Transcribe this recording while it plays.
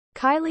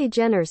Kylie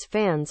Jenner's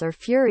fans are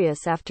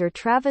furious after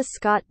Travis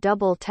Scott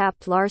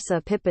double-tapped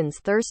Larsa Pippen's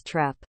thirst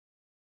trap.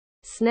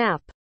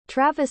 Snap.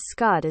 Travis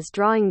Scott is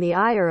drawing the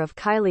ire of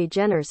Kylie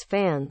Jenner's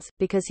fans,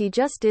 because he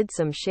just did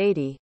some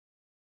shady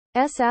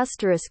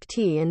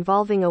 *T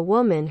involving a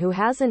woman who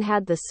hasn't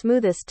had the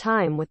smoothest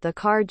time with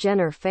the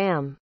Jenner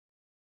fam.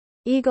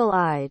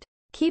 Eagle-eyed.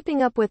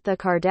 Keeping Up with the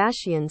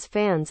Kardashians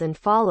fans and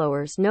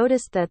followers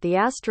noticed that the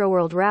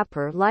Astroworld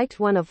rapper liked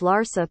one of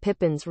Larsa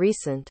Pippen's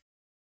recent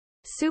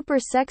super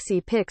sexy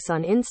pics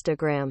on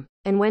Instagram,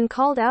 and when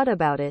called out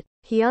about it,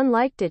 he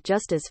unliked it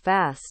just as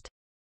fast.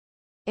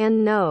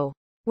 And no,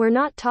 we're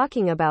not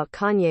talking about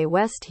Kanye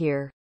West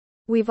here.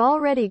 We've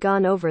already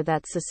gone over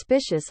that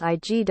suspicious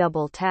IG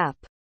double tap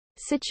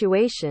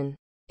situation.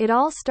 It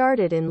all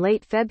started in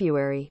late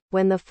February,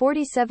 when the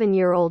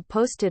 47-year-old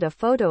posted a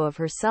photo of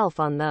herself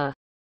on the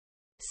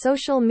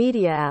social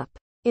media app.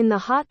 In the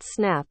hot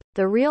snap,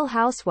 the Real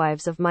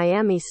Housewives of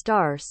Miami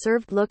star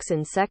served looks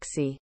in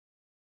sexy,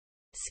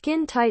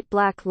 skin-tight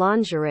black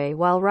lingerie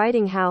while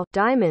writing how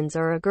diamonds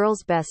are a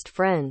girl's best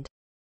friend.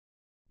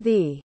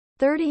 The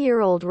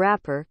 30-year-old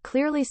rapper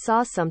clearly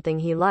saw something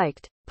he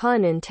liked,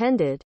 pun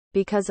intended,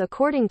 because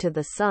according to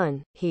The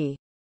Sun, he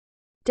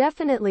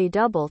definitely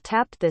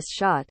double-tapped this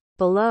shot.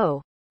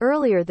 Below.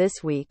 Earlier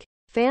this week,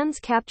 fans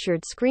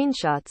captured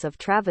screenshots of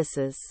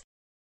Travis's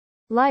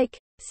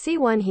see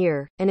one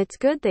here, and it's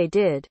good they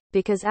did,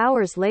 because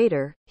hours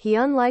later, he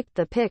unliked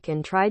the pic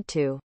and tried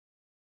to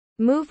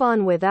move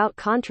on without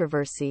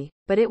controversy,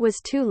 but it was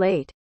too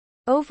late.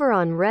 Over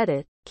on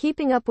Reddit,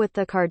 Keeping Up with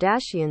the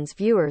Kardashians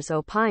viewers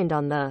opined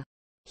on the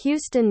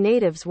Houston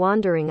native's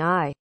wandering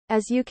eye.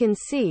 As you can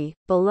see,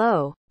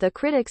 below, the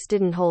critics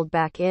didn't hold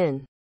back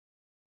in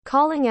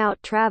calling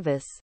out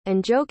Travis,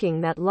 and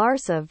joking that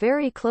Larsa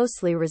very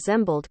closely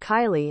resembled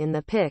Kylie in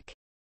the pic.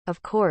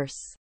 Of course,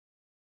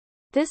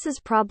 this is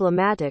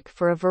problematic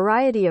for a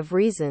variety of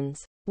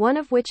reasons, one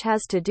of which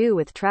has to do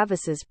with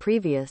Travis's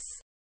previous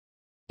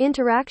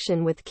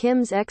interaction with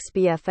Kim's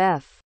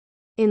ex-BFF.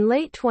 In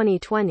late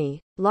 2020,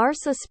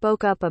 Larsa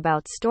spoke up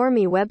about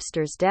Stormy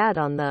Webster's dad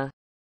on the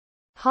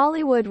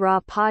Hollywood Raw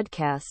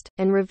podcast,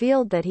 and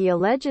revealed that he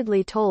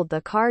allegedly told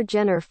the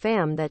Jenner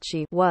fam that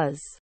she was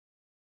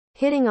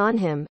hitting on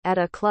him at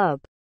a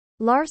club.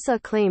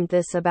 Larsa claimed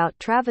this about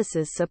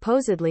Travis's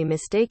supposedly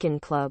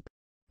mistaken club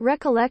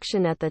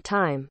recollection at the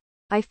time.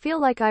 I feel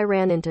like I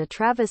ran into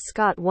Travis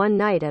Scott one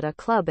night at a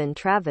club and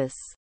Travis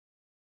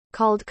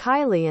called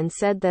Kylie and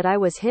said that I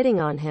was hitting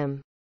on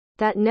him.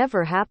 That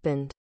never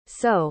happened.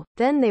 So,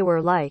 then they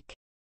were like,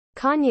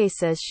 Kanye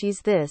says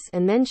she's this,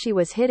 and then she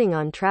was hitting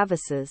on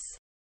Travis's.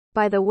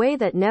 By the way,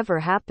 that never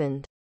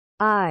happened.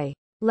 I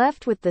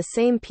left with the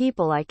same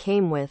people I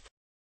came with.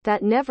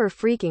 That never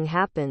freaking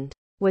happened.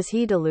 Was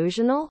he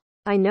delusional?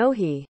 I know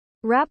he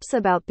raps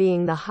about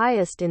being the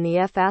highest in the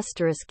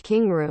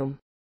F***king room.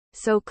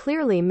 So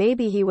clearly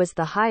maybe he was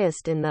the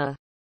highest in the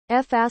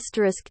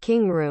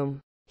F***king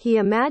room. He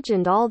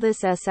imagined all this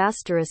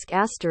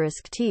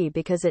 **T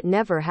because it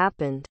never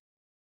happened.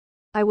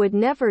 I would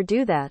never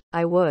do that,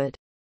 I would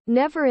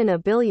never in a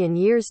billion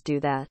years do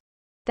that.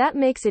 That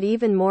makes it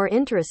even more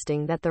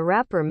interesting that the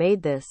rapper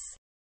made this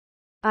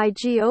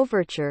IG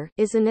overture,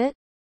 isn't it?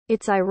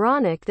 It's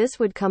ironic this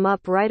would come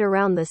up right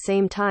around the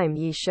same time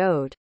Ye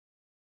showed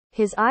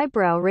his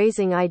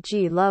eyebrow-raising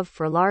IG love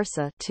for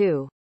Larsa,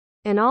 too.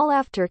 And all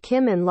after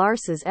Kim and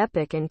Larsa's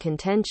epic and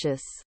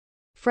contentious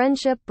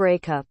friendship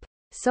breakup.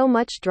 So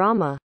much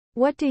drama.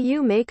 What do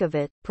you make of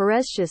it,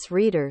 Precious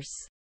readers?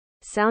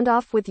 Sound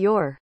off with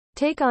your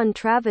take on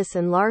Travis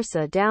and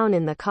Larsa down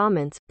in the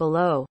comments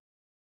below.